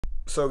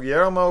So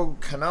Guillermo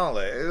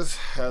Canales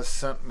has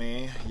sent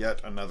me yet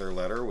another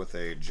letter with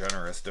a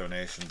generous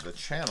donation to the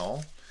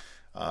channel.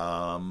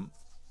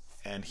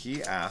 And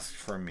he asked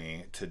for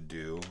me to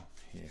do,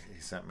 he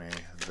sent me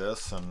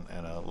this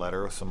and a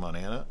letter with some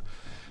money in it.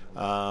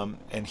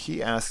 And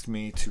he asked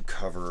me to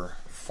cover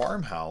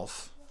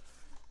Farmhouse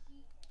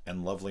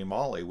and Lovely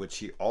Molly, which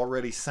he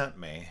already sent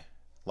me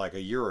like a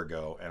year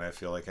ago. And I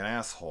feel like an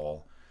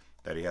asshole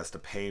that he has to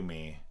pay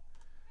me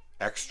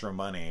extra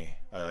money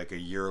like a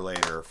year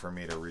later for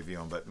me to review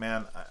them. But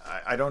man,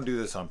 I don't do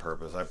this on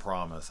purpose. I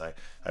promise. I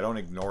don't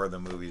ignore the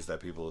movies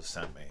that people have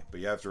sent me. But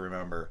you have to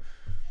remember,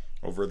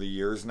 over the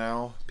years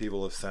now,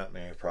 people have sent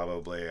me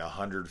probably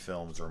 100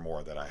 films or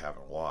more that I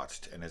haven't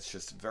watched. And it's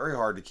just very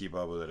hard to keep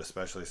up with it,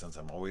 especially since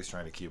I'm always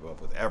trying to keep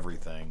up with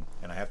everything.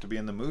 And I have to be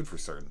in the mood for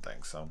certain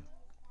things. So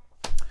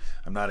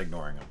I'm not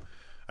ignoring them.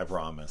 I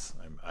promise.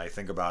 I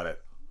think about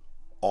it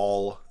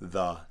all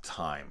the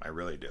time. I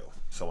really do.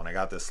 So when I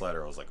got this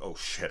letter, I was like, oh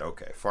shit,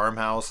 okay.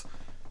 Farmhouse,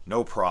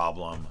 no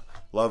problem.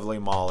 Lovely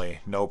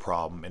Molly, no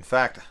problem. In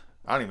fact,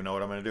 I don't even know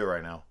what I'm going to do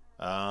right now.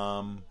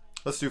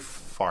 Let's do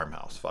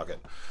Farmhouse. Fuck it.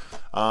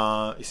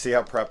 You see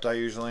how prepped I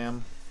usually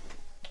am?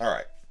 All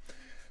right.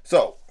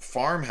 So,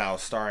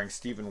 Farmhouse starring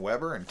Steven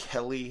Weber and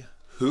Kelly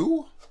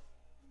who?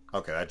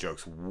 Okay, that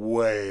joke's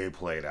way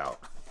played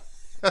out.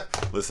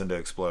 Listen to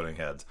Exploding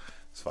Heads.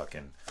 It's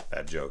fucking,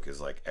 that joke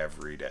is like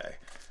every day.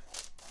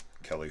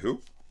 Kelly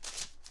who?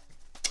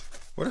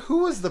 Who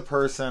was the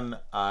person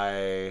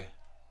I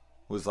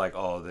was like,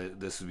 oh,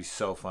 this would be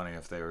so funny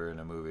if they were in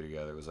a movie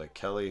together? It was like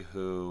Kelly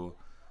who,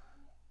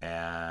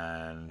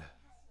 and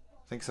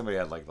I think somebody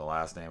had like the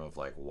last name of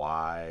like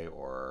Y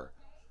or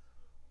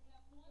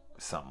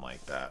something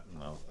like that.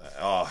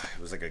 Oh,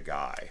 it was like a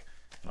guy.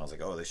 And I was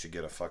like, oh, they should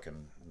get a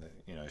fucking,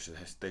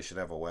 they should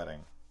have a wedding.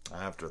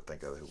 I have to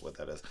think of what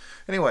that is.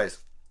 Anyways,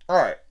 all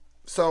right.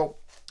 So,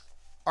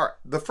 all right.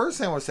 The first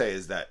thing I want to say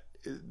is that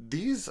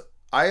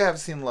I have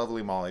seen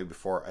Lovely Molly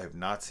before. I have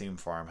not seen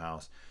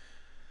Farmhouse.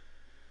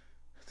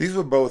 These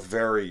were both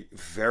very,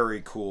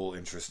 very cool,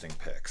 interesting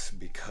picks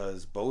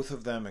because both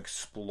of them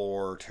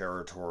explore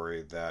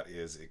territory that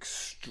is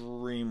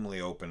extremely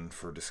open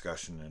for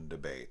discussion and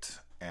debate.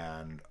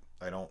 And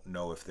I don't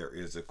know if there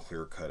is a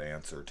clear-cut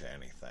answer to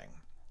anything.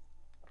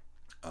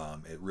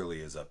 It really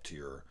is up to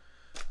your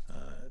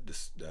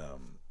it's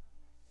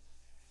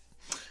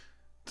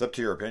up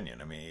to your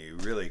opinion. I mean, you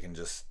really can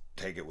just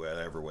take it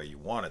whatever way you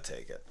want to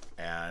take it.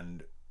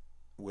 And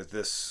with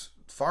this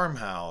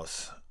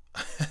Farmhouse,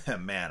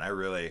 man, I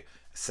really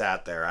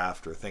sat there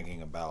after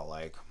thinking about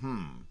like,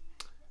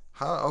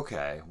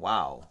 okay,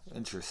 wow,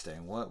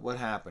 interesting. What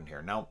happened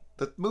here? Now,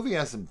 the movie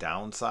has some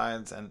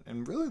downsides,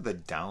 and really the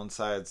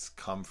downsides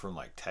come from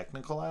like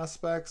technical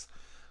aspects,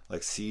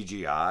 like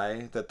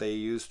CGI that they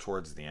use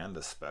towards the end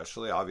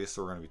especially.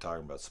 Obviously, we're going to be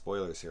talking about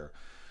spoilers here.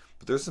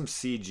 But there's some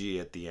CG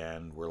at the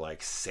end where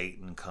like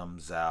Satan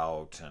comes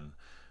out and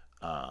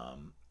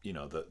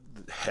the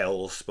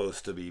hell's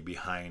supposed to be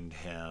behind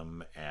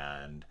him,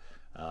 and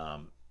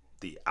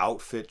the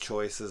outfit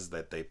choices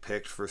that they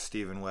picked for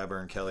Steven Weber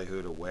and Kelly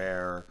Hu to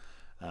wear,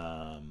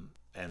 and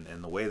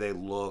the way they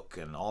look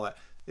and all that,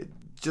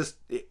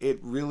 it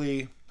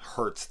really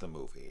hurts the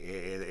movie.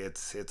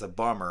 It's a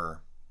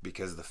bummer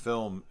because the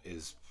film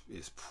is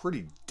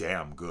pretty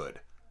damn good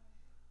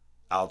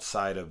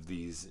outside of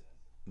these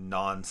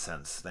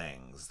nonsense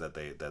things that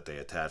they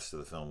attach to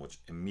the film, which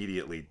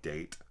immediately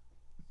date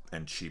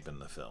and cheapen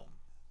the film.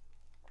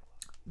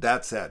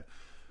 That said,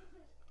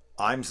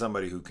 I'm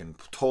somebody who can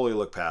totally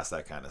look past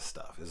that kind of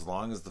stuff as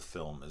long as the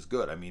film is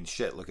good. I mean,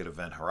 shit, look at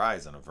Event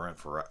Horizon.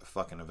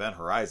 Fucking Event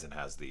Horizon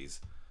has these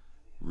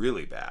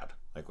really bad.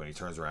 Like when he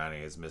turns around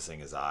and he's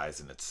missing his eyes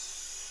and it's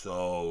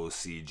so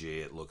CG,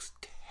 it looks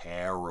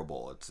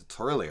terrible. It's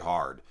really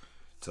hard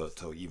to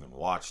even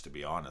watch, to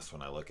be honest.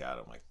 When I look at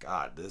it, I'm like,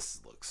 God, this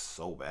looks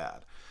so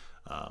bad.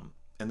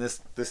 And this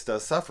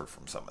does suffer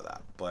from some of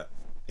that. But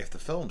if the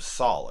film's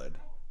solid,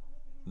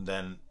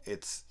 then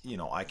it's,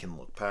 I can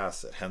look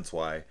past it. Hence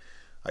why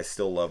I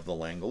still love The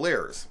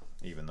Langoliers,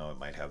 even though it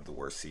might have the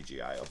worst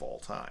CGI of all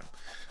time.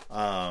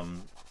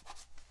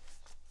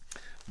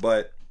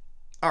 But,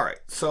 all right,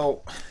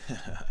 so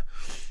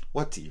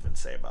what to even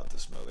say about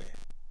this movie?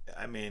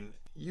 I mean,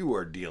 you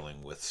are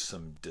dealing with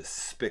some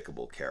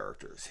despicable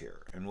characters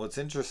here. And what's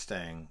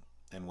interesting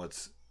and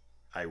what's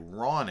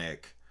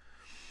ironic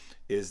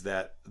is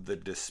that the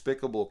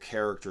despicable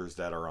characters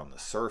that are on the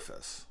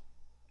surface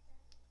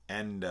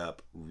end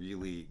up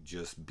really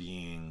just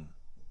being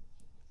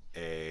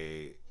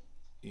a,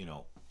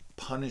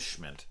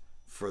 punishment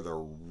for the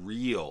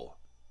real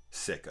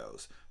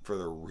sickos, for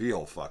the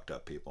real fucked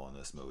up people in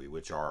this movie,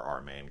 which are our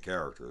main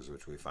characters,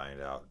 which we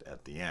find out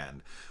at the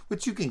end,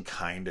 which you can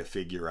kind of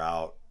figure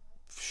out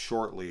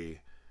shortly.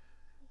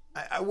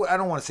 I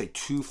don't want to say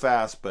too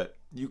fast, but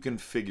you can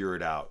figure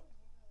it out.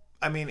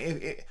 I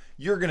mean,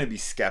 you're going to be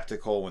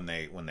skeptical when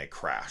they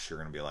crash. You're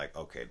going to be like,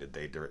 okay, did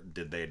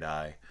they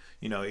die?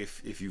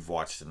 If you've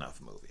watched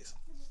enough movies.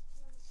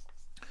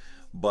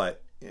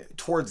 But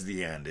towards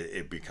the end,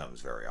 it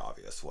becomes very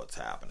obvious what's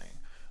happening.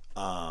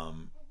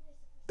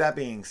 That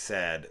being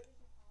said,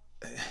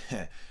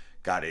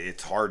 God,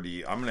 it's hard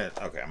to. I'm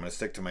gonna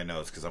stick to my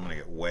notes because I'm gonna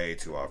get way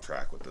too off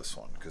track with this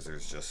one because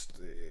there's just,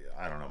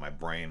 I don't know. My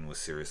brain was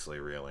seriously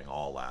reeling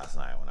all last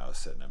night when I was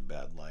sitting in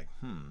bed, like,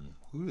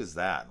 who is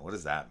that? What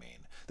does that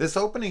mean? This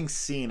opening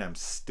scene, I'm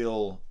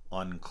still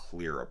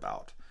unclear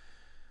about.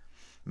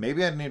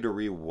 Maybe I need to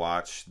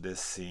rewatch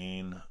this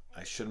scene.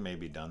 I should have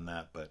maybe done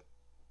that, but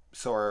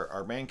so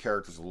our main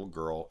character is a little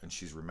girl, and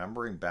she's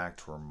remembering back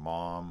to her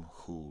mom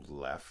who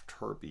left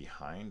her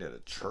behind at a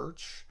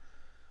church.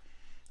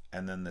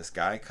 And then this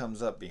guy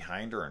comes up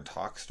behind her and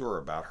talks to her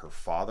about her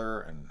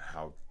father and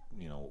how,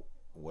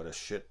 what a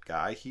shit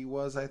guy he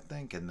was, I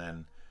think. And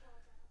then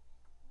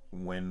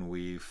when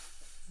we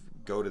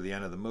go to the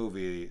end of the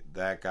movie,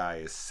 that guy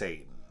is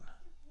Satan.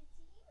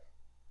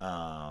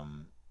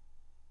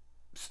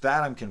 So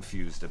that I'm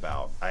confused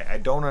about. I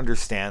don't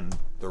understand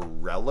the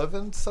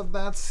relevance of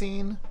that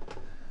scene.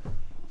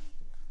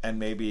 And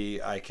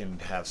maybe I can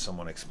have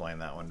someone explain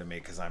that one to me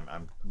because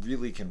I'm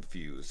really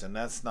confused, and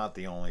that's not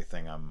the only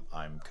thing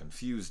I'm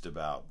confused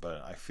about.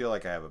 But I feel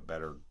like I have a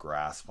better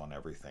grasp on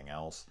everything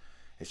else.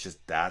 It's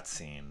just that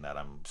scene that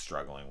I'm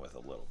struggling with a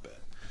little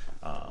bit.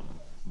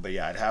 But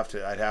yeah, I'd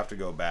have to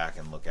go back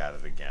and look at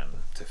it again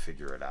to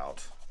figure it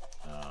out.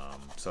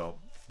 So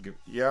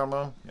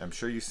Guillermo, I'm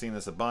sure you've seen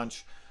this a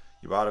bunch.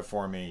 You bought it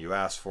for me. You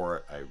asked for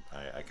it.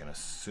 I can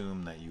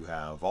assume that you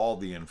have all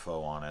the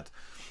info on it.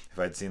 If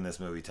I'd seen this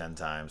movie 10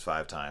 times,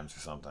 5 times or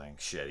something,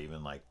 shit,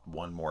 even like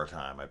one more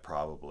time, I'd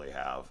probably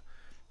have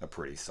a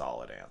pretty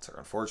solid answer.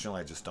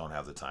 Unfortunately, I just don't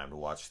have the time to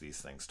watch these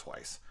things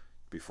twice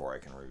before I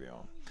can review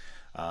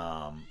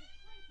them.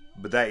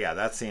 But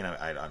that scene,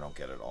 I don't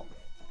get at all.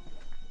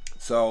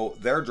 So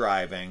they're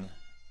driving,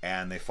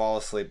 and they fall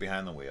asleep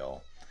behind the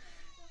wheel,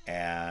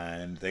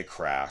 and they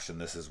crash, and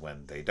this is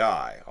when they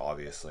die.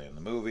 Obviously, in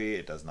the movie,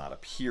 it does not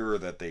appear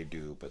that they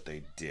do, but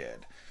they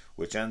did,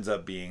 which ends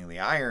up being the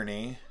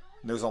irony.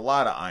 There's a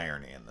lot of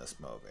irony in this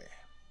movie,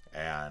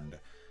 and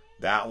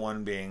that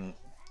one being,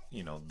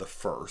 the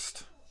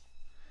first,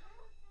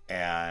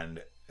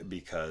 and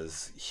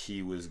because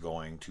he was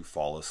going to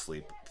fall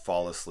asleep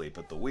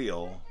at the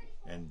wheel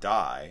and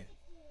die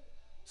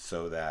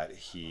so that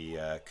he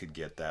could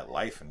get that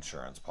life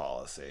insurance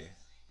policy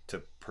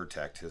to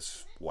protect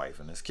his wife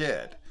and his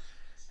kid.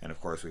 And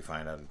of course we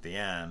find out at the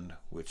end,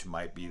 which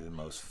might be the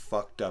most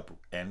fucked up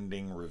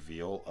ending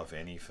reveal of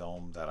any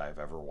film that I've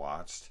ever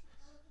watched.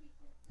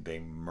 They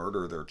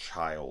murder their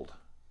child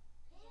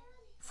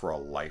for a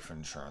life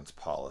insurance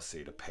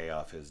policy to pay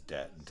off his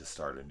debt and to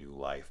start a new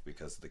life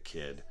because the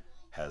kid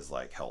has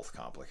like health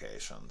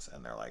complications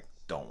and they're like,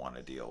 don't want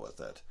to deal with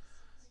it.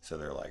 So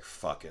they're like,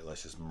 fuck it,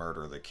 let's just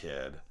murder the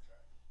kid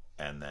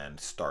and then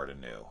start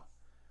anew.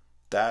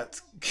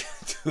 That's,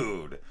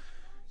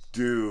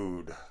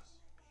 dude.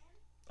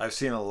 I've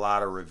seen a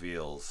lot of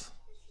reveals.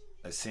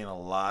 I've seen a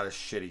lot of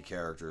shitty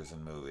characters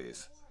in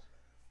movies.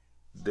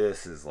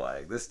 This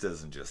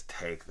doesn't just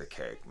take the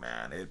cake,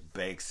 man. It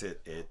bakes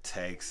it, it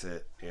takes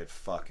it, it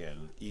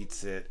fucking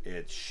eats it,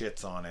 it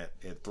shits on it,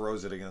 it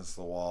throws it against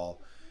the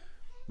wall.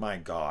 My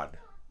God.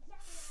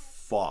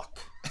 Fuck.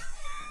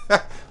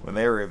 When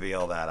they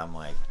reveal that, I'm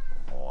like,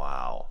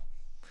 wow.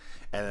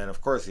 And then, of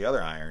course, the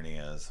other irony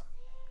is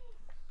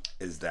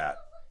that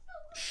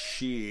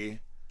she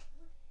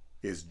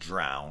is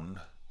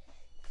drowned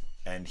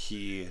and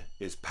he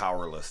is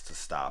powerless to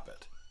stop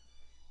it.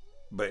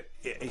 But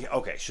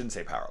okay, shouldn't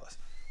say powerless.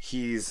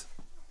 He's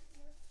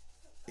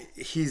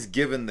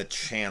given the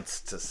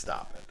chance to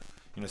stop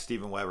it.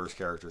 Steven Weber's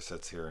character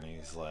sits here and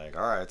he's like,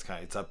 "All right,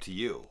 it's up to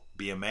you.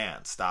 Be a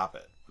man. Stop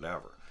it.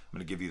 Whatever. I'm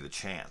going to give you the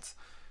chance."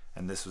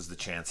 And this was the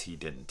chance he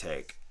didn't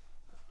take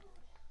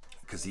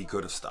because he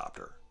could have stopped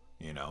her.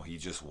 He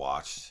just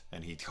watched,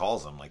 and he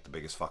calls him like the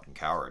biggest fucking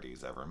coward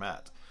he's ever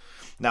met.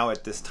 Now,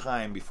 at this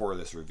time, before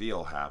this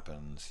reveal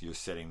happens, you're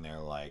sitting there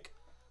like.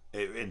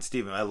 And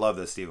I love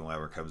that Steven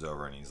Weber comes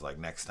over and he's like,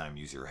 next time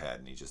use your head,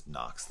 and he just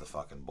knocks the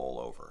fucking bowl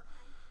over,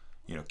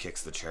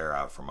 kicks the chair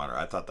out from under.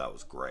 I thought that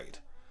was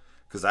great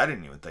because I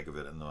didn't even think of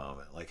it in the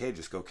moment. Like, hey,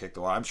 just go kick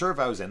the wall. I'm sure if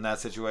I was in that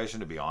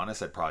situation, to be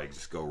honest, I'd probably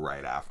just go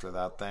right after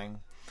that thing.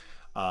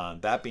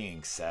 That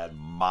being said,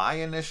 my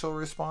initial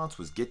response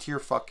was get to your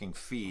fucking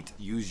feet,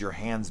 use your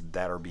hands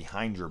that are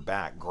behind your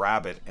back,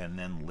 grab it, and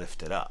then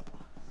lift it up.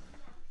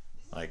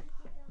 Like,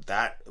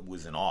 that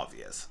wasn't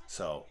obvious.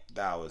 So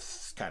that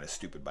was kind of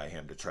stupid by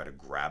him to try to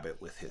grab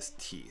it with his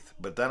teeth.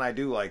 But then I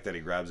do like that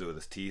he grabs it with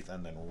his teeth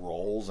and then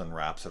rolls and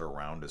wraps it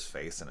around his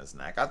face and his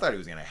neck. I thought he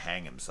was going to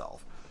hang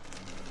himself.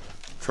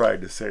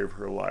 Tried to save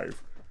her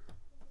life.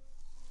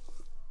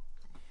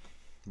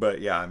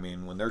 But yeah, I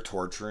mean, when they're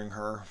torturing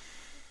her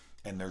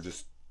and they're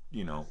just,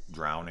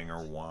 drowning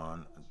her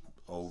one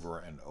over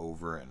and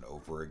over and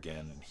over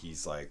again, and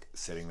he's like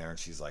sitting there and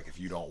she's like, if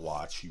you don't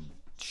watch,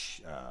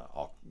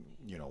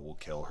 we'll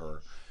kill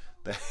her.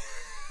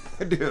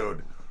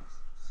 Dude,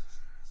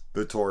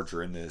 the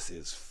torture in this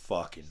is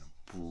fucking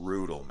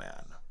brutal,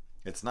 man.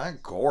 It's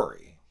not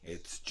gory.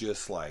 It's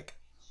just like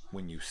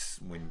when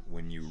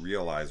you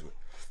realize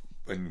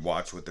and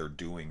watch what they're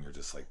doing, you're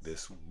just like,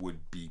 this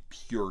would be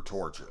pure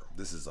torture.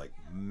 This is like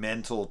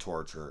mental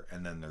torture.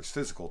 And then there's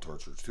physical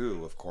torture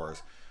too, of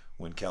course,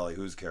 when Kelly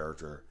Hu's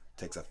character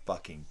takes a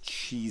fucking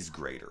cheese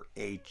grater,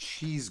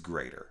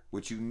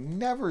 which you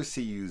never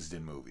see used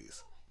in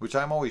movies, which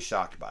I'm always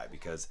shocked by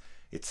because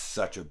it's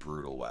such a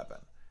brutal weapon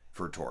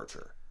for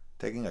torture.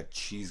 Taking a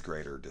cheese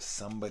grater to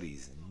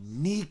somebody's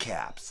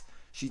kneecaps.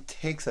 She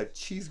takes a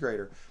cheese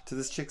grater to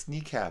this chick's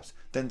kneecaps,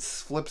 then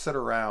flips it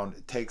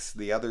around, takes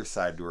the other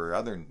side to her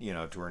other,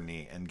 to her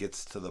knee, and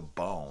gets to the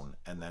bone,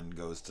 and then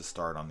goes to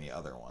start on the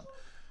other one.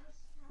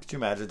 Could you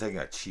imagine taking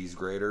a cheese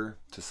grater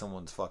to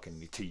someone's fucking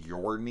knee, to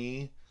your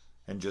knee,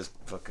 and just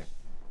fucking,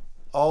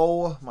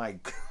 oh my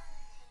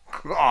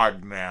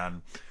God,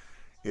 man.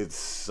 It's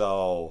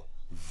so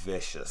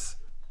vicious.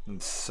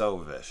 It's so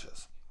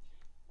vicious.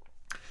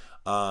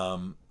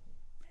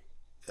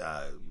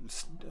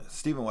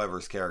 Steven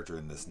Weber's character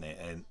in this name,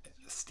 and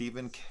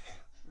Steven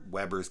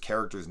Weber's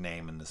character's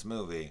name in this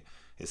movie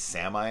is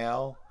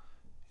Samael.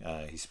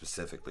 He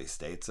specifically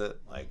states it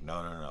like,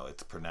 no,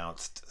 it's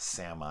pronounced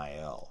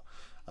Samael,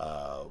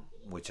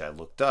 which I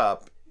looked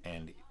up,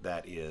 and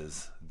that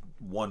is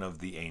one of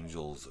the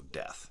angels of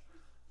death.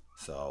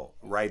 So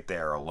right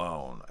there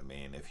alone, I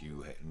mean, if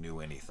you knew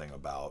anything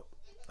about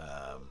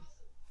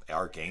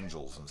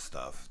archangels and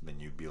stuff, then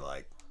you'd be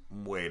like,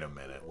 wait a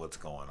minute, what's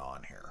going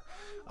on here?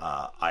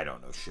 I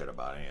don't know shit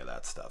about any of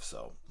that stuff.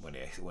 So when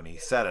he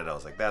said it, I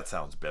was like, that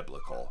sounds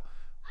biblical,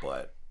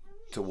 but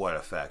to what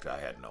effect, I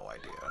had no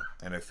idea.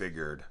 And I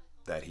figured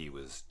that he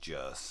was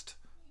just,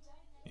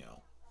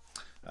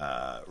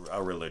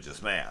 a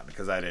religious man,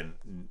 because I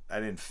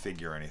didn't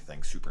figure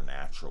anything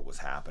supernatural was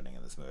happening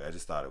in this movie. I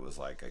just thought it was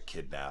like a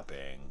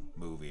kidnapping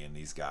movie, and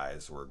these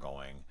guys were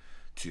going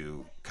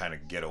to kind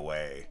of get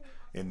away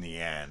in the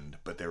end,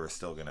 but they were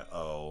still going to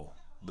owe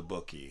the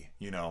bookie,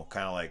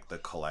 kind of like the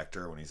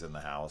collector when he's in the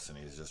house and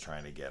he's just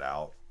trying to get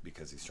out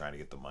because he's trying to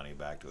get the money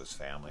back to his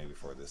family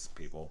before this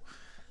people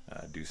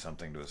do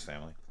something to his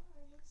family,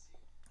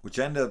 which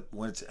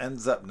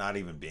ends up not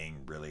even being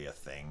really a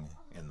thing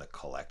in the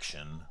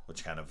collection,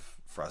 which kind of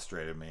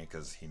frustrated me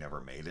because he never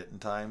made it in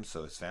time,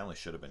 so his family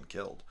should have been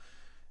killed.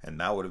 And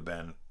that would have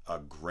been a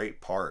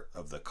great part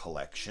of the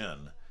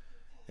collection,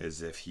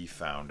 is if he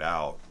found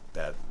out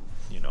that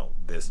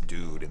this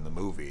dude in the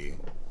movie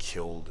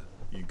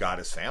got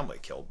his family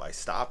killed by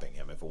stopping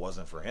him. If it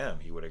wasn't for him,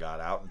 he would have got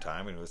out in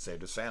time and it would have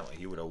saved his family.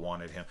 He would have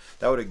wanted him.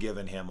 That would have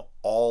given him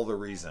all the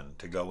reason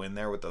to go in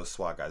there with those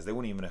SWAT guys. They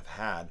wouldn't even have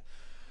had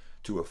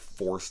to have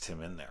forced him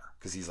in there,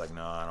 because he's like,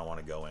 no, I don't want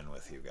to go in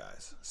with you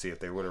guys. See, if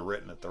they would have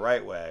written it the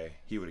right way,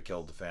 he would have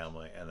killed the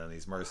family, and then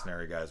these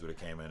mercenary guys would have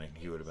came in and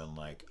he would have been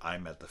like,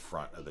 I'm at the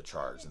front of the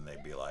charge, and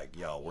they'd be like,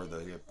 yo, we're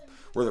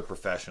the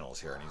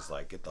professionals here, and he's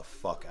like, get the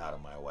fuck out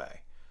of my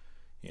way,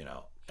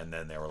 and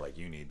then they were like,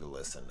 you need to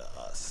listen to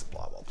us,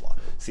 blah blah blah.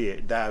 See,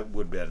 that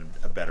would have been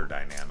a better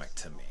dynamic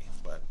to me,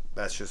 but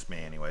that's just me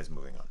anyways.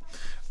 Moving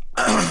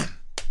on.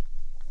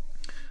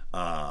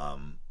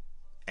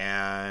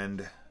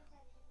 And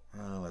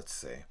let's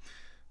see,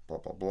 blah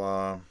blah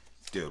blah.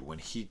 Dude, when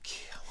he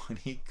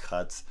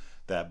cuts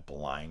that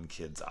blind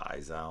kid's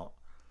eyes out,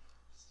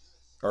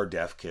 or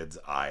deaf kid's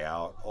eye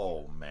out,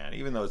 oh man,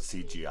 even though it's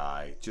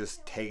CGI,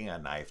 just taking a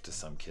knife to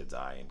some kid's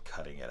eye and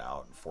cutting it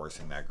out and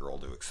forcing that girl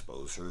to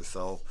expose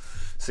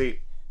herself. See,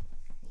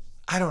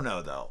 I don't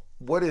know though,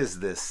 what is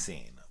this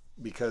scene?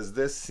 Because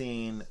this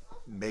scene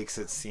makes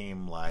it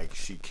seem like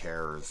she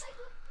cares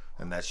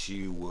and that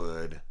she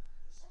would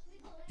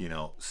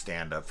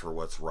stand up for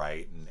what's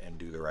right and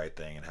do the right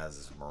thing, and it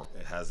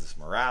has this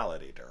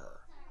morality to her.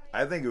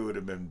 I think it would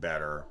have been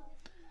better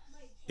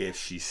if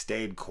she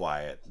stayed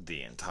quiet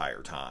the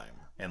entire time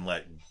and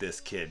let this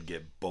kid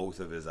get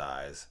both of his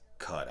eyes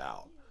cut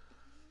out,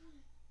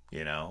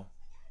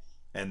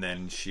 and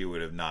then she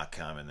would have not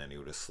come, and then he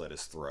would have slit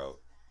his throat,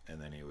 and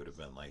then he would have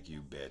been like,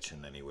 you bitch,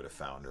 and then he would have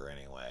found her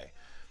anyway.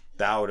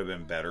 That would have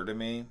been better to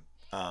me.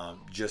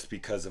 Just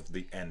because of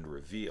the end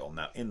reveal.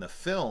 Now, in the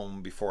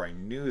film, before I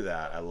knew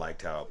that, I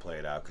liked how it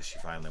played out, because she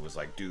finally was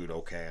like, dude,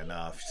 okay,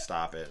 enough,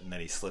 stop it. And then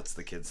he slits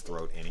the kid's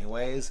throat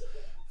anyways.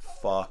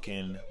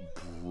 Fucking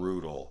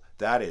brutal.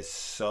 That is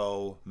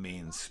so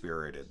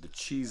mean-spirited. The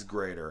cheese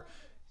grater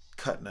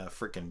cutting a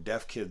freaking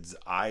deaf kid's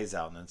eyes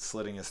out and then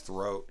slitting his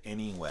throat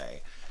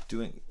anyway.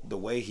 Doing the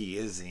way he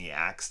is and he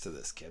acts to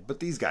this kid.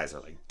 But these guys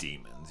are like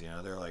demons,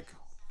 they're like,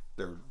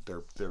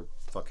 they're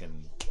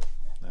fucking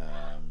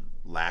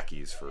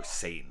lackeys for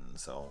Satan.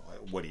 So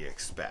what do you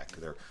expect?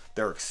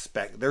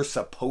 They're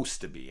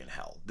supposed to be in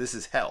hell. This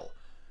is hell.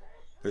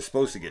 They're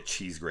supposed to get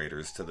cheese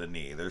graters to the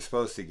knee. They're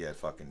supposed to get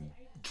fucking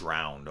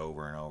drowned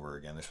over and over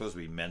again. They're supposed to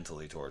be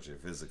mentally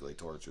tortured, physically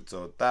tortured.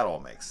 So that all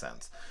makes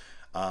sense.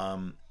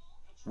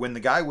 When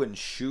the guy wouldn't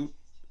shoot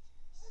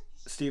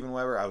Steven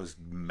Weber, I was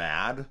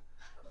mad.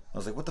 I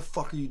was like, what the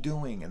fuck are you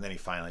doing? And then he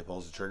finally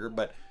pulls the trigger.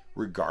 But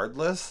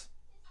regardless,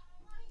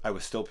 I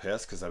was still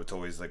pissed, because it's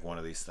always like one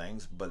of these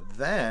things. But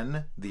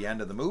then the end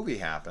of the movie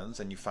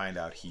happens and you find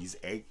out he's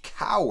a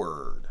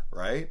coward,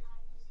 right?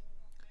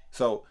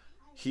 So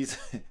he's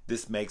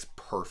this makes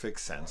perfect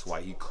sense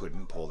why he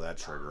couldn't pull that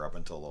trigger up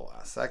until the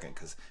last second,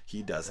 because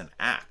he doesn't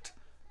act.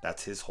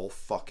 That's his whole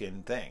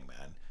fucking thing,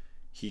 man.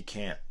 He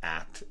can't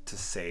act to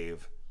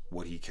save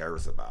what he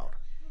cares about,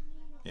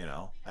 you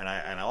know. And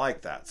I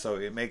like that. So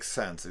it makes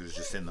sense. It was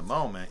just in the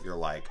moment you're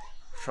like,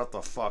 shut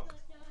the fuck,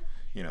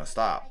 you know,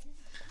 stop.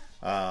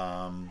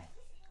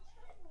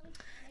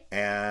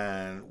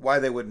 And why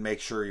they wouldn't make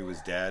sure he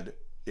was dead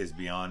is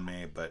beyond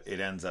me, but it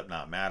ends up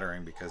not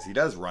mattering because he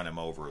does run him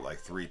over like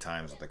 3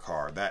 times with the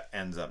car. That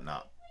ends up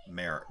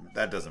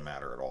that doesn't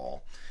matter at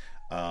all.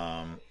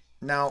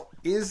 Now,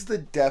 is the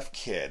deaf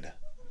kid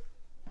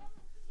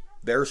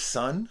their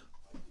son?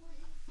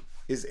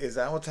 Is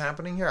that what's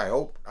happening here?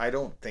 I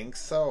don't think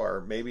so,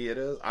 or maybe it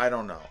is. I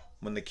don't know.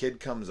 When the kid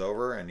comes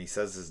over and he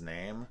says his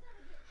name,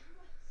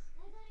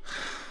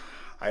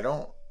 I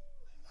don't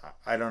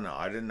know.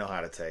 I didn't know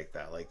how to take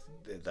that. Like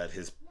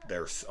that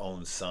their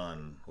own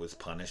son was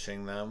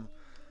punishing them.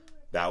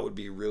 That would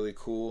be really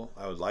cool.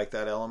 I would like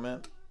that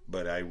element,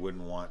 but I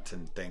wouldn't want to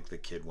think the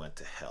kid went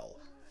to hell.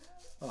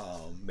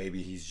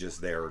 Maybe he's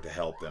just there to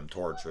help them,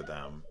 torture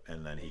them,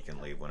 and then he can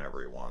leave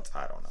whenever he wants.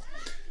 I don't know.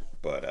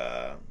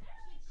 But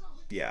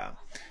yeah.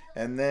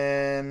 And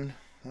then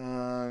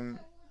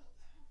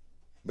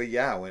but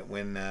yeah,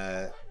 when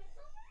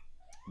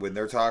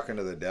they're talking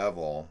to the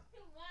devil,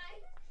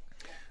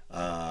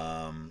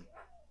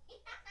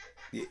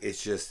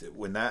 it's just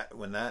when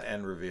that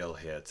end reveal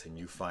hits and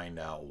you find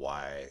out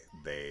why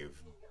they've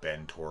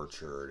been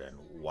tortured and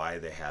why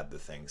they had the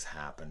things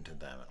happen to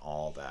them and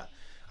all that,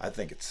 I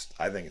think it's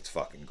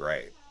fucking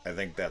great. I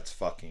think that's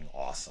fucking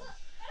awesome.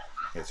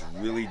 It's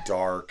really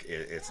dark.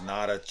 It's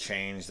not a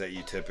change that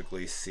you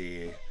typically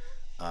see,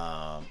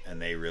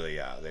 and they really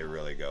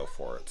go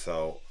for it.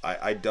 So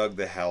I dug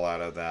the hell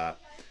out of that,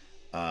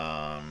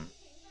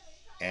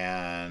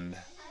 and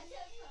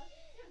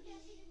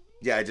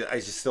yeah, I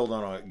just still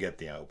don't get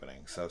the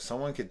opening. So if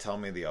someone could tell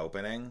me the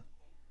opening,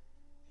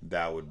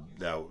 that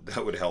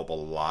would help a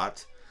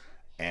lot.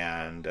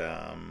 And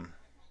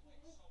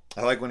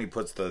I like when he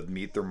puts the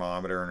meat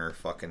thermometer in her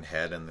fucking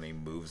head and then he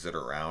moves it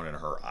around and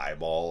her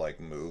eyeball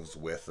like moves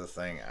with the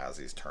thing as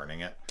he's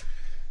turning it.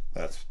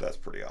 That's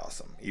pretty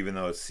awesome. Even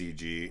though it's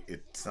CG,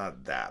 it's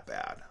not that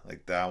bad.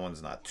 Like that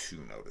one's not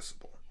too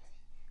noticeable.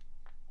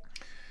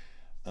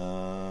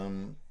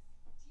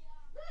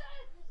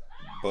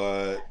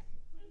 But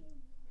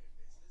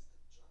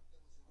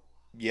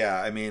yeah,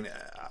 I mean,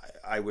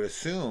 I would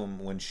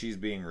assume when she's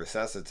being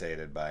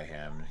resuscitated by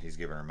him, he's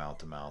giving her mouth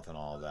to mouth and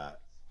all of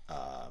that.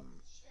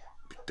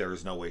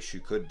 There's no way she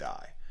could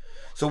die.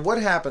 So what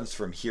happens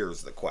from here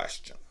is the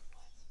question.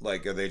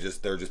 Like, they're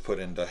just put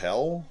into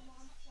hell?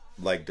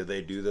 Like, do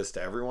they do this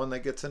to everyone that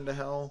gets into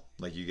hell?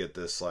 Like, you get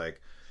this,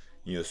 like,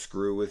 you know,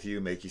 screw with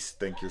you, make you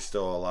think you're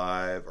still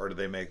alive? Or do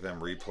they make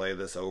them replay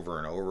this over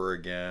and over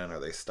again? Are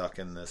they stuck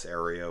in this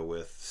area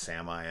with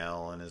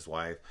Samael and his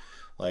wife?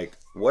 Like,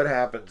 what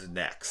happens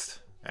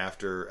next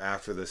after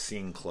the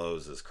scene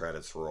closes,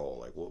 credits roll?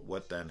 Like,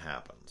 what then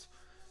happens?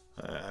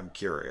 I'm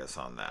curious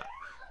on that.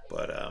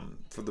 But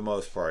for the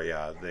most part,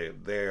 yeah,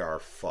 they are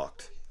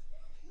fucked.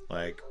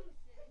 Like,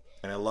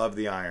 and I love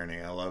the irony.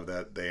 I love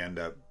that they end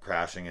up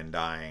crashing and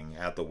dying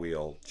at the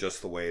wheel,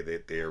 just the way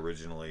that they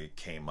originally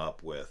came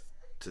up with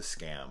to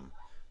scam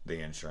the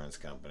insurance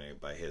company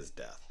by his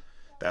death.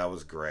 That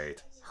was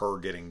great. Her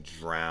getting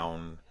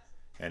drowned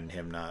and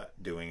him not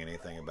doing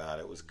anything about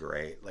it was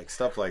great. Like,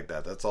 stuff like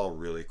that. That's all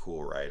really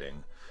cool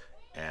writing.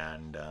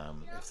 And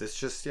if this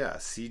just, yeah,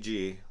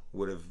 CG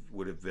would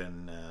have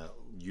been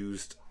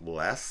used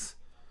less,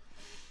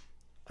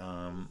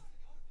 I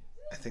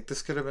think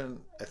this should have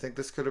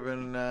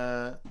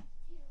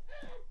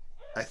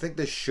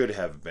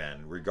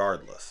been,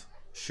 regardless,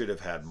 should have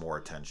had more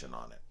attention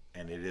on it.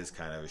 And it is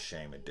kind of a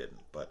shame it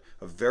didn't. But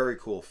a very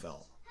cool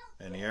film.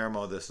 And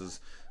Guillermo, this is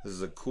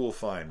a cool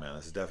find, man.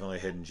 This is definitely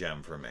a hidden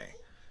gem for me.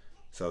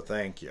 So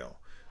thank you.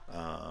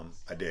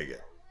 I dig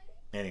it.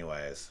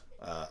 Anyways,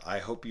 I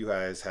hope you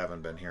guys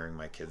haven't been hearing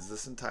my kids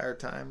this entire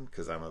time,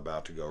 because I'm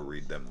about to go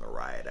read them the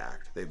riot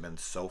act. They've been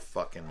so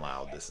fucking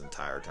loud this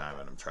entire time,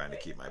 and I'm trying to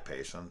keep my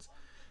patience,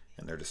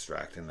 and they're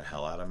distracting the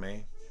hell out of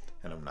me,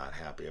 and I'm not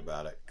happy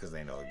about it, because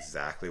they know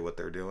exactly what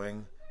they're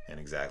doing and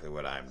exactly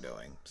what I'm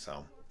doing.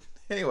 So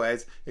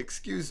anyways,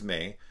 excuse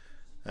me.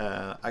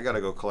 I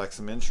gotta go collect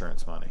some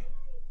insurance money.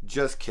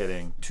 Just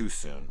kidding. Too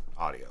soon.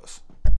 Adios.